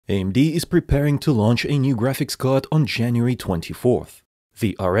AMD is preparing to launch a new graphics card on January 24th.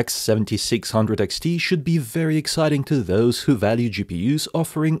 The RX 7600 XT should be very exciting to those who value GPUs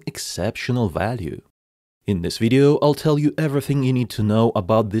offering exceptional value. In this video, I'll tell you everything you need to know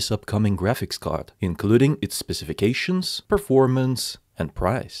about this upcoming graphics card, including its specifications, performance, and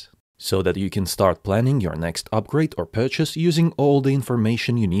price, so that you can start planning your next upgrade or purchase using all the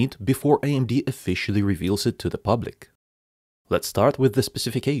information you need before AMD officially reveals it to the public. Let's start with the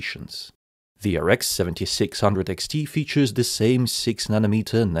specifications. The RX 7600 XT features the same 6nm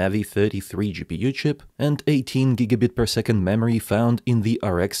Navi 33 GPU chip and 18 gigabit per second memory found in the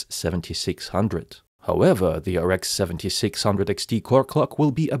RX 7600. However, the RX 7600 XT core clock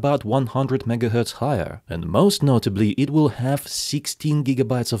will be about 100 MHz higher, and most notably it will have 16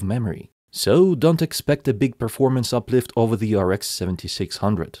 GB of memory. So don't expect a big performance uplift over the RX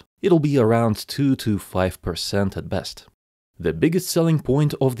 7600. It'll be around 2 to 5% at best. The biggest selling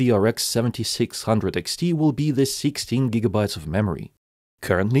point of the RX 7600 XT will be the 16 GB of memory.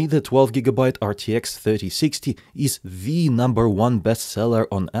 Currently, the 12 GB RTX 3060 is the #1 bestseller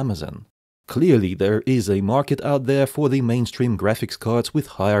on Amazon. Clearly, there is a market out there for the mainstream graphics cards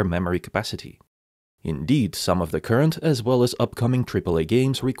with higher memory capacity. Indeed, some of the current as well as upcoming AAA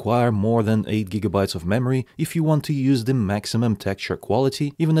games require more than 8 GB of memory if you want to use the maximum texture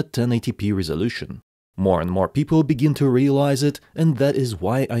quality, even at 1080p resolution. More and more people begin to realize it, and that is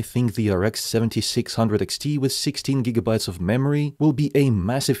why I think the RX 7600 XT with 16 GB of memory will be a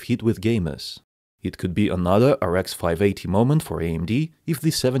massive hit with gamers. It could be another RX 580 moment for AMD if the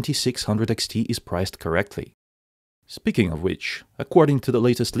 7600 XT is priced correctly. Speaking of which, according to the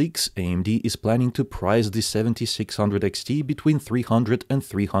latest leaks, AMD is planning to price the 7600 XT between $300 and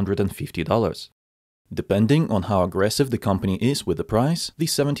 $350. Depending on how aggressive the company is with the price, the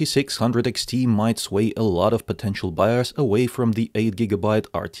 7600 XT might sway a lot of potential buyers away from the 8GB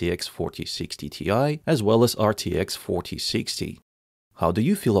RTX 4060 Ti as well as RTX 4060. How do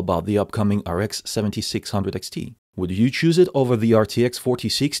you feel about the upcoming RX 7600 XT? Would you choose it over the RTX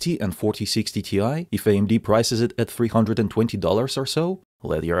 4060 and 4060 Ti if AMD prices it at $320 or so?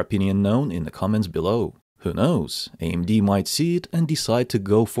 Let your opinion known in the comments below. Who knows, AMD might see it and decide to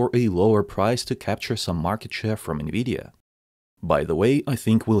go for a lower price to capture some market share from Nvidia. By the way, I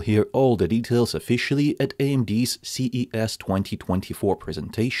think we'll hear all the details officially at AMD's CES 2024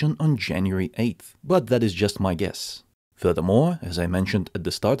 presentation on January 8th, but that is just my guess. Furthermore, as I mentioned at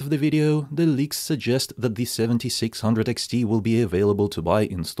the start of the video, the leaks suggest that the 7600 XT will be available to buy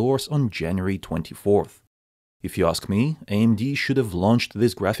in stores on January 24th. If you ask me, AMD should have launched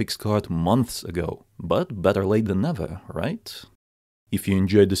this graphics card months ago, but better late than never, right? If you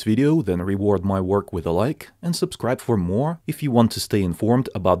enjoyed this video, then reward my work with a like and subscribe for more if you want to stay informed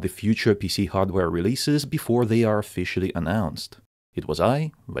about the future PC hardware releases before they are officially announced. It was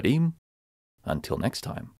I, Vadim. Until next time.